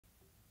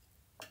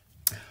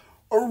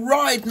All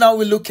right, now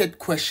we look at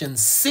question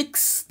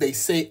 6. They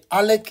say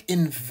Alec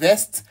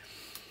invests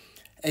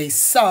a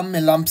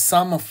lump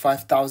sum of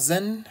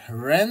 5,000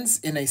 rands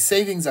in a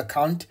savings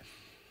account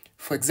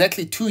for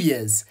exactly 2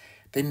 years.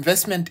 The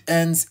investment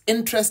earns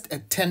interest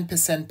at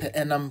 10% per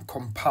annum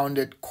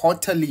compounded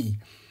quarterly.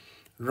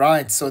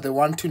 Right, so they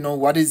want to know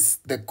what is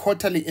the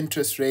quarterly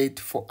interest rate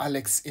for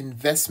Alec's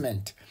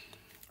investment.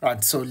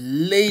 Right, so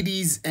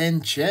ladies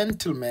and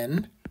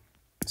gentlemen,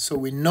 so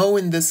we know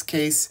in this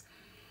case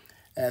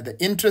the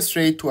interest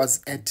rate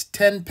was at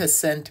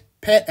 10%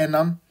 per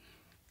annum,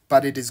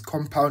 but it is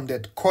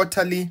compounded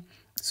quarterly.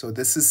 So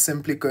this is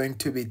simply going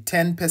to be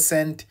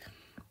 10%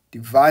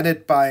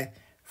 divided by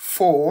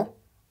 4.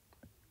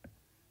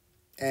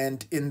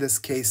 And in this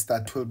case,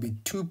 that will be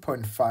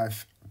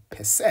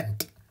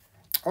 2.5%.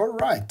 All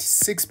right,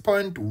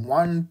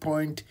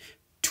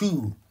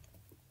 6.1.2.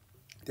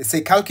 They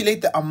say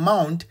calculate the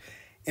amount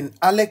in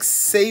Alec's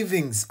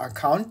savings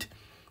account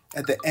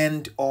at the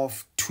end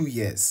of 2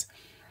 years.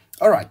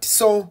 All right,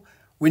 so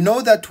we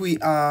know that we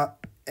are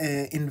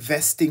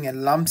investing a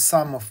lump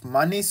sum of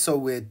money, so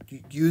we're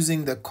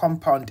using the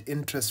compound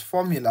interest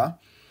formula,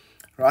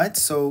 right?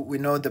 So we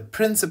know the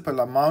principal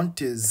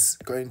amount is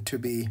going to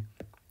be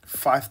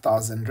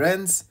 5,000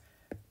 rands.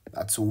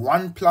 That's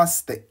 1 plus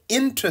the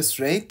interest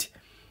rate.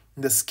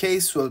 In this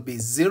case will be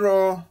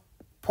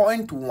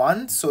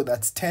 0.1, so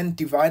that's 10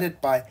 divided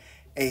by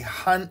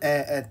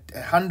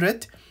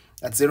 100,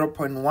 that's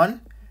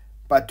 0.1.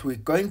 But we're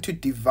going to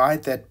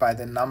divide that by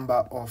the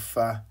number of,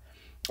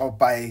 or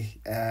by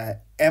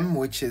m,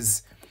 which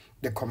is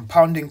the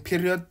compounding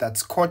period,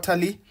 that's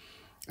quarterly.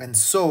 And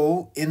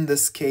so in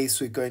this case,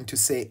 we're going to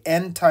say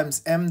n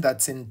times m,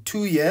 that's in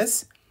 2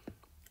 years,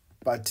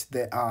 but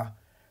there are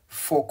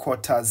 4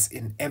 quarters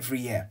in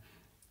every year.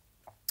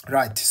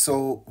 Right,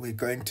 so we're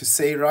going to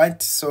say, right,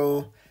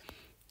 so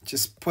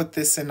just put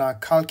this in our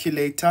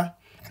calculator.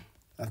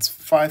 That's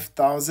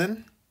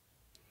 5,000.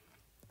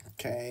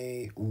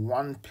 Okay,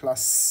 1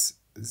 plus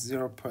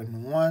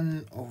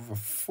 0.1 over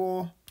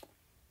 4.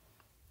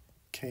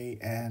 Okay,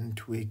 and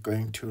we're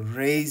going to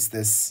raise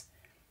this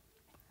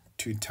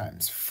 2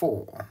 times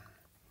 4.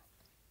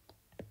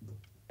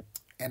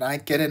 And I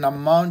get an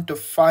amount of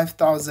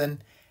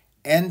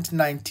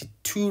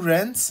 5,092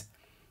 rands.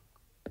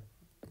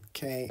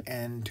 Okay,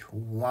 and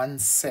 1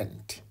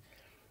 cent.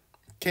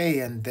 Okay,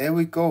 and there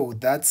we go.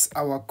 That's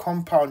our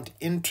compound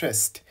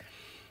interest.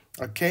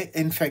 Okay,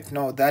 in fact,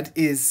 no, that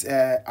is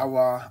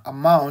our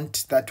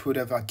amount that would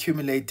have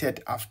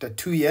accumulated after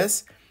 2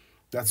 years.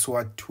 That's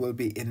what will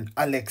be in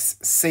Alec's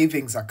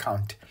savings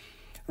account.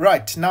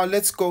 Right, now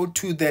let's go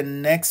to the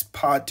next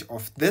part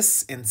of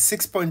this. In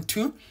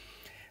 6.2,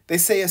 they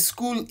say a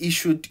school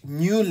issued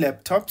new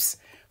laptops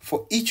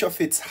for each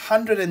of its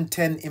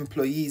 110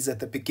 employees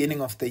at the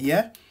beginning of the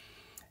year.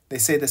 They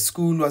say the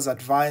school was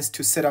advised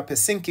to set up a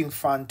sinking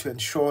fund to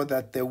ensure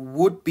that there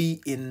would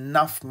be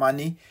enough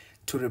money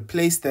to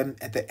replace them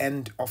at the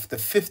end of the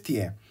 5th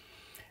year.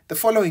 The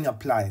following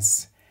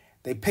applies.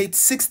 They paid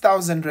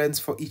 6,000 rands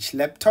for each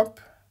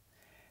laptop.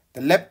 The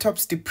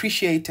laptops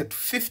depreciated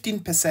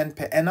 15%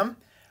 per annum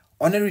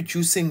on a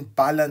reducing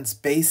balance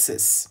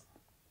basis.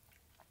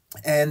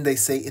 And they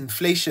say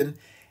inflation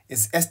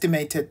is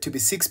estimated to be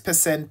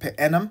 6% per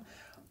annum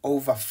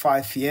over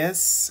 5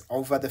 years,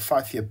 over the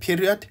 5-year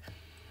period.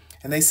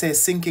 And they say a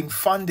sinking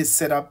fund is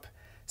set up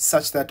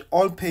such that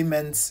all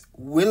payments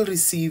will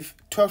receive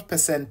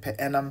 12% per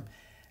annum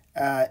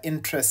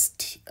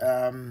interest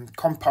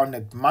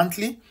compounded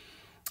monthly.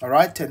 All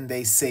right, and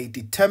they say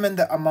determine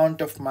the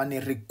amount of money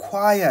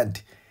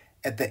required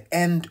at the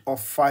end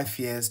of 5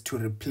 years to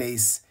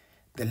replace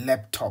the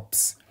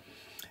laptops.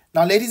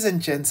 Now, ladies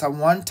and gents, I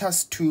want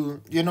us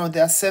to,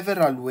 there are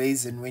several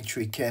ways in which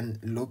we can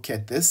look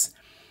at this.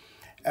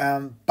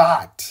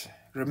 But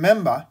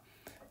remember,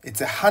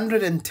 it's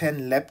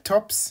 110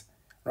 laptops,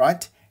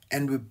 right?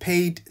 And we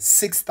paid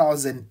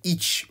 6,000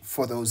 each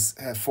for those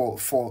for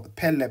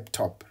per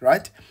laptop,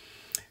 right?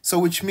 So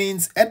which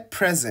means at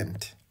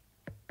present,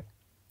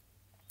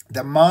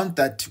 the amount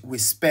that we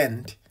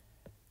spend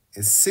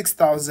is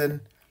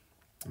 6,000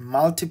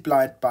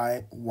 multiplied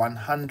by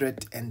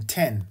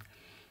 110.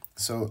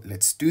 So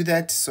let's do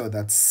that. So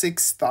that's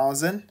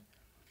 6,000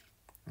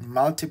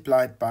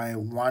 multiplied by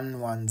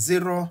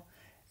 110,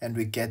 and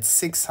we get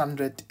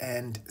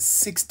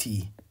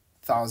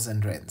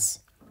 660,000 rands.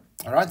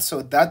 All right,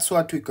 so that's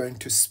what we're going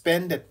to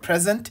spend at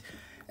present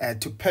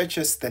to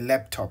purchase the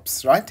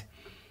laptops, right?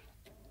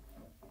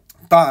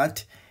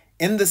 But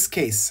in this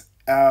case,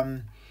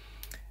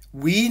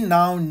 we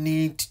now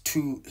need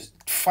to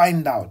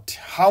find out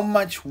how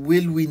much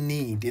will we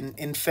need.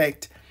 In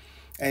fact,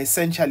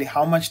 essentially,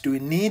 how much do we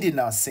need in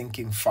our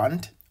sinking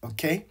fund,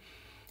 okay,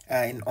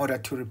 in order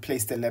to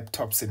replace the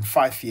laptops in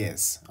 5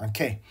 years,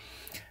 okay?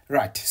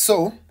 Right,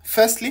 so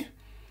firstly,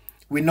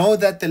 we know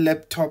that the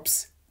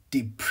laptops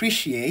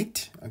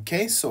depreciate,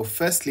 okay? So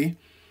firstly,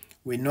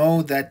 we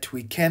know that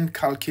we can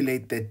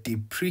calculate the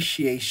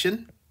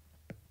depreciation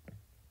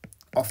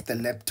of the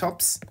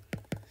laptops,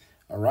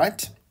 all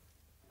right?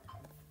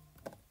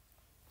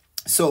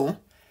 So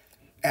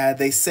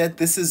they said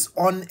this is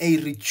on a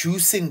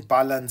reducing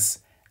balance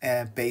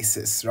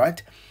basis,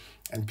 right?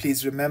 And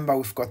please remember,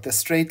 we've got the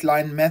straight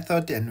line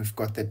method and we've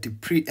got the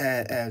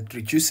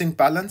reducing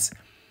balance.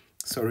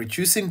 So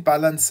reducing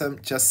balance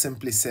just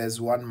simply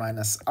says 1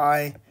 minus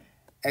I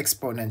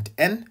exponent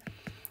n,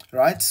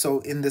 right? So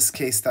in this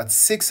case, that's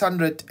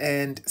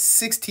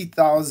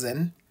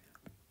 660,000.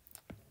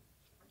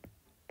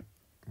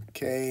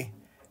 Okay,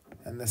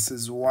 and this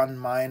is 1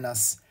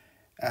 minus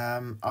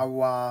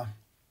our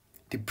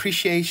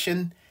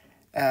depreciation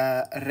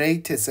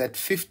rate is at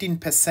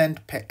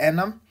 15% per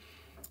annum.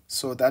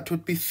 So that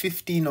would be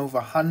 15 over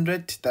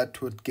 100.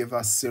 That would give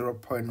us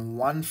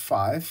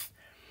 0.15.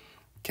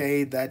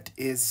 Okay, that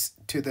is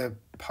to the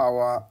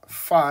power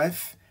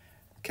 5.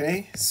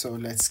 Okay, so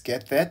let's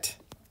get that.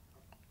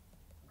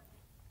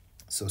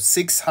 So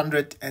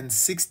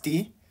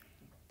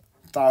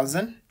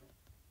 660,000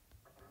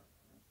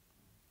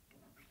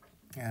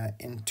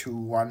 into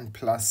 1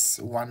 plus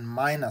 1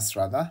 minus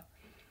rather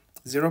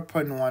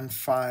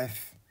 0.15,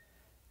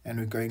 and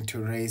we're going to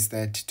raise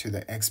that to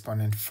the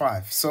exponent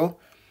 5. So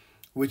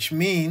which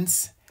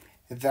means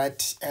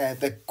that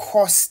the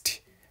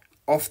cost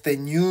of the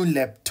new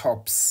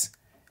laptops,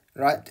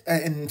 right?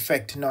 In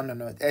fact,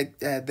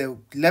 the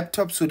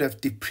laptops would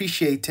have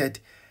depreciated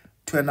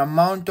to an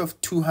amount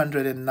of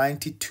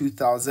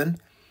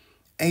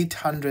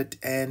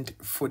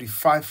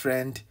 292,845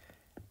 rand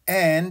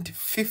and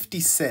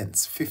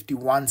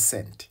 51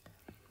 cent.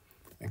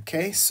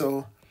 Okay,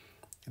 so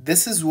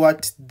this is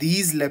what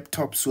these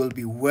laptops will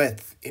be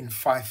worth in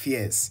 5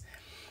 years.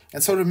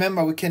 And so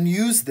remember, we can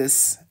use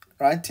this,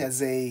 right, as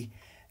a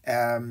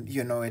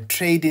a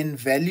trade-in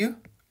value,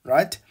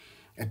 right?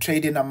 A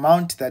trade-in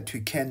amount that we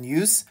can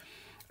use,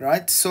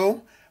 right?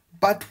 So,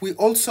 but we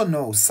also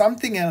know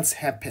something else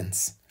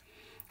happens.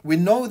 We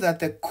know that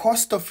the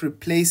cost of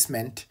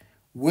replacement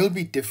will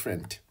be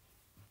different,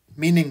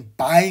 meaning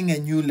buying a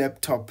new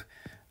laptop,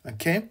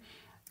 okay?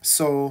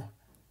 So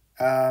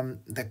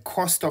the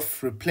cost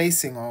of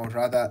replacing, or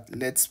rather,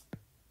 let's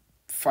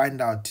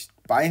find out,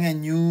 buying a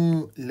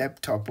new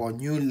laptop or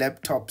new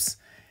laptops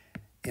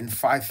in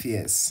 5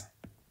 years.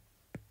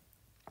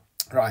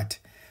 Right,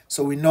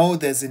 so we know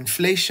there's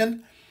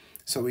inflation,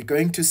 so we're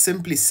going to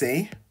simply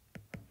say,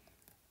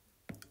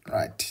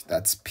 right,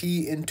 that's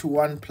P into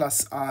 1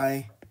 plus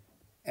I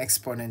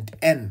exponent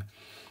n.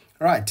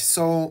 Right,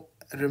 so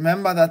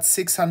remember that's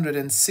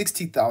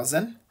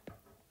 660,000.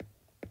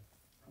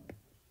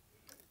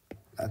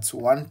 That's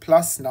 1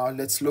 plus. Now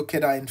let's look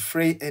at our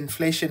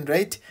inflation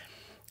rate.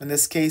 In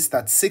this case,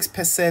 that's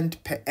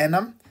 6% per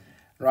annum,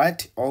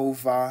 right,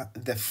 over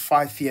the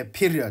 5-year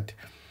period.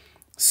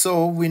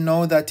 So we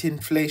know that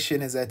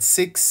inflation is at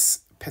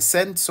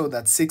 6%, so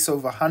that's 6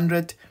 over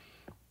 100.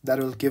 That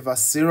will give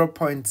us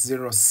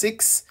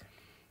 0.06,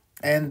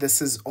 and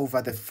this is over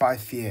the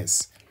 5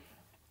 years.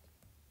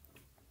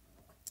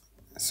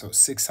 So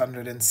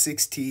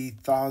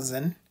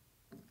 660,000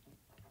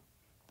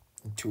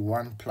 into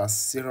 1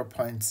 plus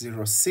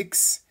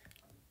 0.06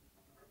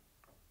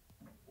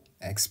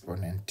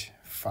 exponent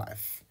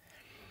 5.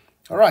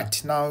 All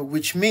right, now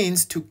which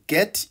means to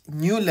get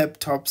new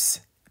laptops,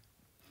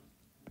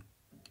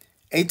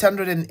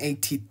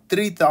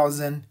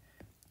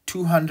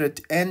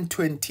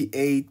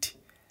 883,228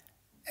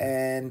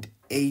 and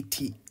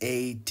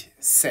 88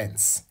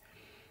 cents.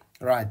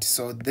 Right,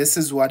 so this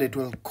is what it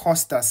will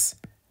cost us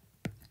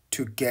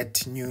to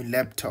get new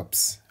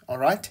laptops. All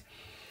right,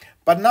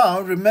 but now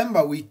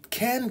remember, we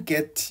can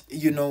get,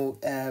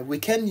 we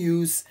can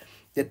use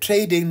the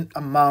trading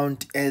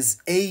amount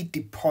as a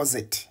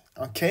deposit.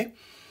 Okay,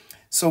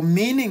 so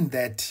meaning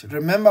that,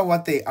 remember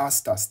what they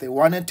asked us. They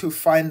wanted to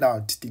find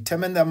out,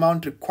 determine the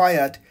amount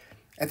required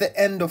at the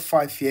end of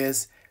 5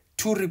 years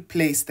to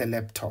replace the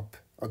laptop.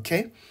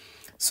 Okay,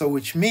 so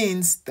which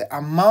means the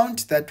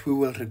amount that we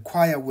will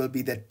require will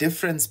be the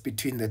difference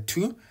between the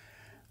two.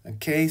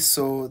 Okay,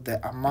 so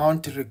the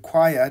amount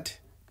required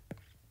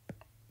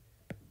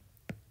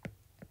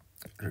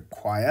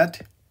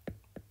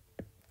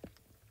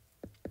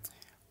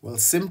will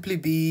simply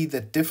be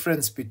the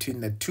difference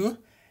between the two,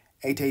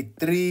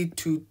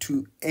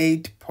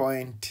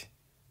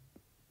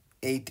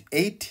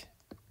 883,228.88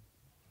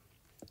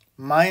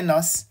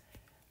 minus,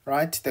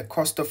 right, the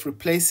cost of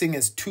replacing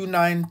is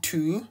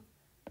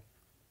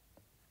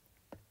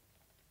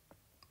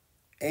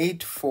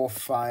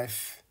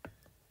 292,845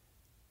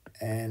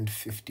 and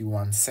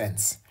 51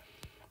 cents.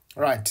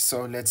 Right,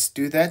 so let's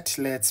do that.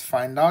 Let's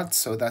find out.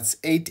 So that's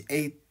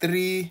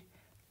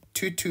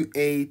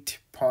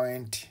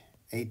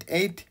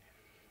 883,228.88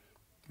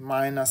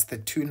 minus the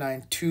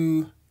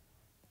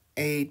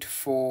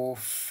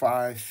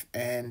 292,845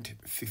 and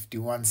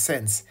 51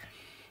 cents.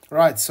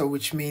 Right, so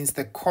which means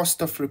the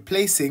cost of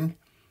replacing,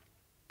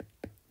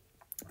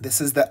 this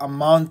is the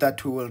amount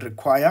that we will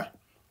require,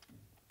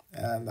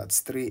 and that's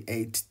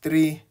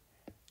 383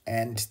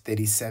 and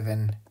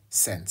 37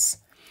 cents.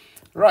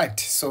 Right,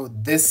 so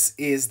this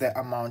is the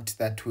amount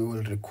that we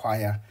will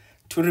require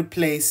to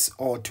replace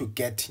or to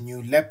get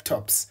new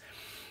laptops.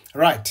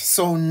 Right,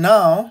 so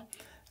now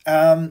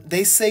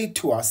they say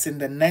to us in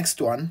the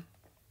next one,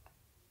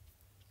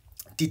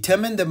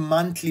 determine the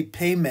monthly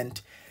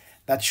payment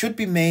that should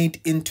be made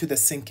into the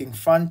sinking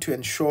fund to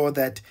ensure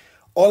that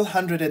all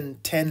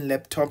 110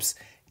 laptops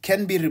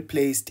can be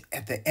replaced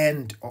at the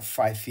end of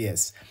 5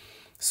 years.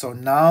 So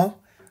now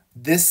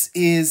this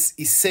is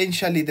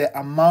essentially the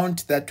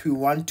amount that we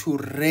want to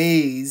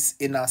raise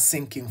in our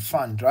sinking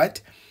fund,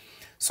 right?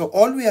 So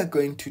all we are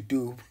going to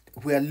do,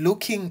 we are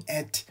looking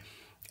at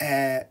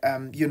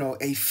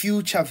a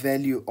future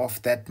value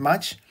of that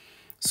much.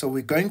 So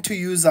we're going to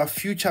use our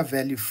future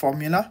value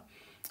formula,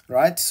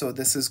 right? So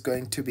this is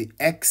going to be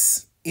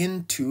x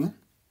into,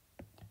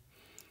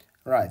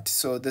 right?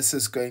 So this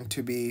is going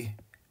to be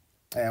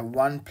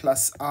 1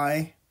 plus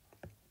I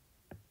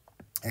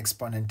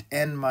exponent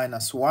n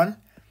minus 1,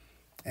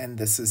 and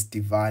this is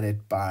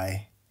divided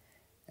by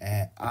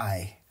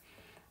I.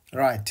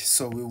 Right,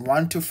 so we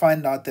want to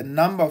find out the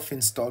number of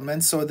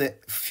installments. So the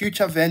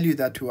future value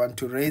that we want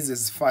to raise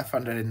is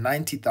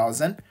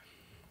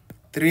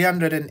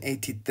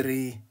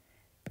 590,383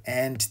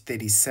 and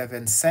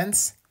 37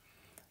 cents.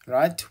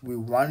 Right, we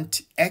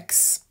want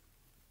X.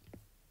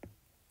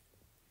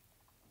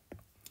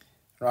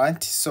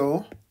 Right,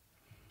 so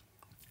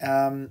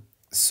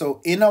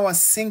in our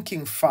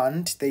sinking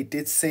fund, they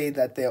did say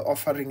that they're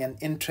offering an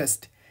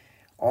interest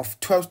of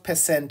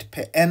 12%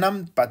 per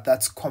annum, but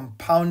that's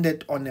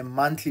compounded on a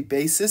monthly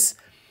basis,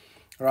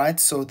 right?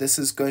 So this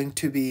is going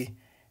to be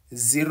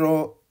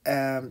 12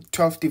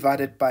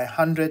 divided by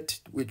 100,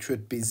 which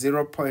would be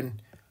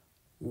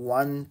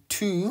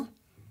 0.12,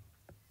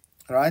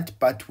 right?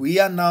 But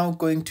we are now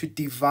going to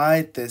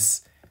divide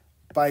this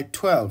by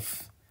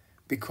 12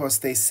 because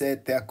they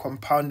said they're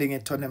compounding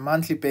it on a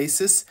monthly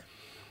basis.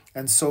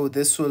 And so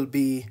this will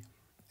be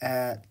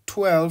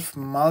 12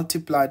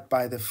 multiplied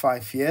by the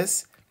 5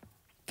 years.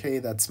 Okay,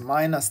 that's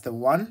minus the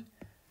 1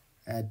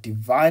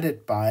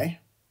 divided by,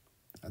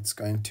 that's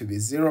going to be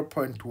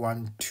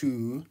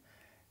 0.12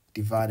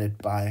 divided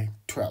by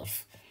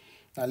 12.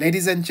 Now,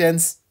 ladies and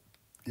gents,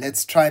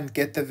 let's try and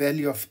get the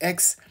value of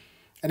x.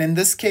 And in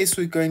this case,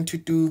 we're going to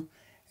do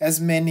as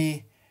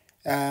many,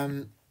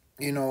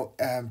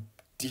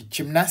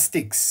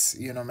 gymnastics,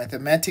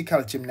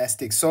 mathematical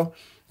gymnastics. So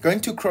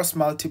going to cross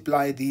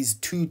multiply these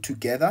two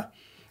together,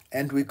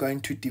 and we're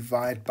going to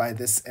divide by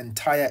this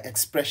entire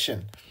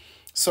expression.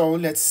 So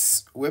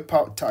let's whip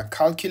out our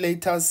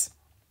calculators.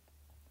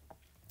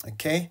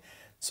 Okay,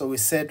 so we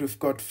said we've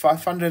got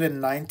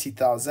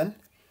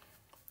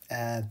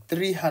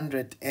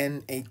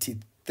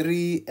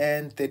 590,383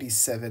 and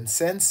 37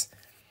 cents,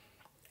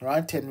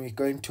 right? And we're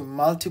going to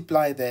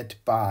multiply that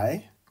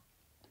by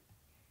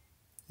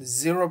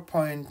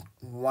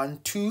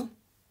 0.12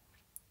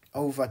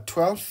 over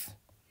 12.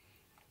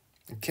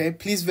 Okay,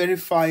 please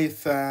verify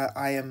if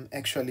I am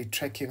actually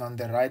tracking on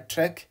the right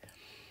track.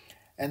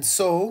 And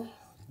so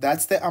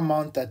that's the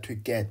amount that we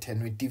get,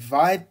 and we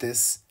divide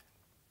this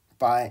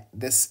by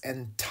this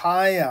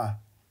entire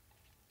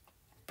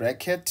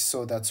bracket.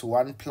 So that's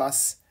 1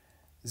 plus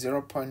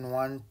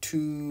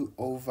 0.12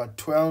 over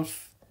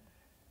 12.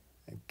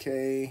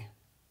 Okay,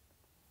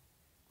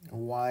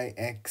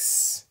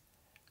 yx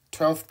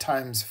 12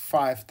 times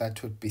 5,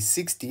 that would be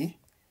 60.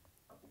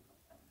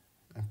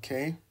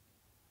 Okay,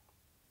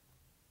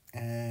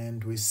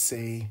 and we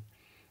say,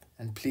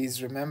 and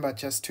please remember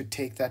just to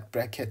take that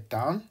bracket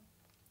down.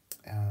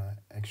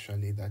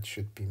 Actually, that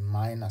should be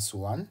minus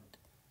 1.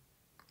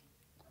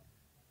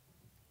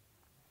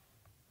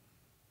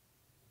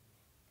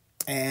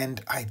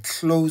 And I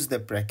close the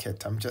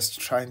bracket. I'm just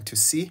trying to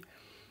see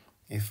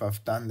if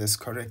I've done this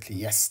correctly.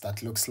 Yes,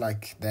 that looks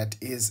like that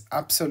is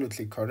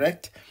absolutely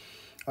correct.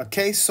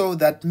 Okay, so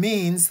that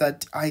means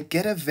that I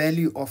get a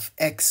value of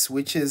x,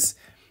 which is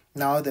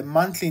now the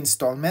monthly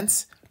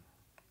installments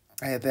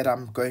that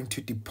I'm going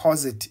to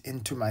deposit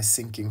into my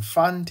sinking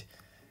fund.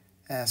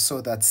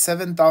 So that's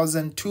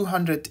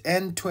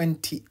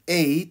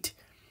 7,228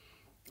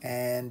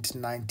 and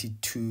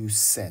 92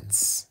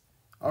 cents.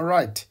 All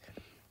right.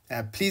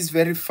 Please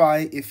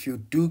verify if you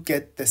do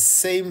get the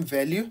same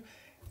value,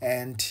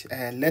 and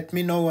let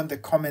me know in the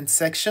comment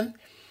section.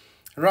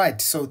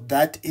 Right, so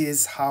that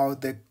is how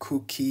the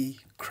cookie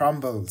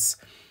crumbles.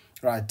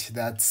 Right,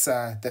 that's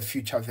the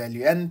future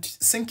value. And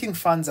sinking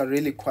funds are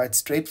really quite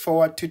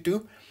straightforward to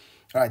do.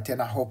 Right,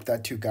 and I hope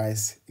that you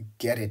guys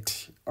get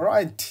it. All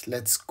right,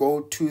 let's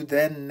go to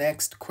the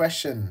next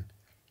question.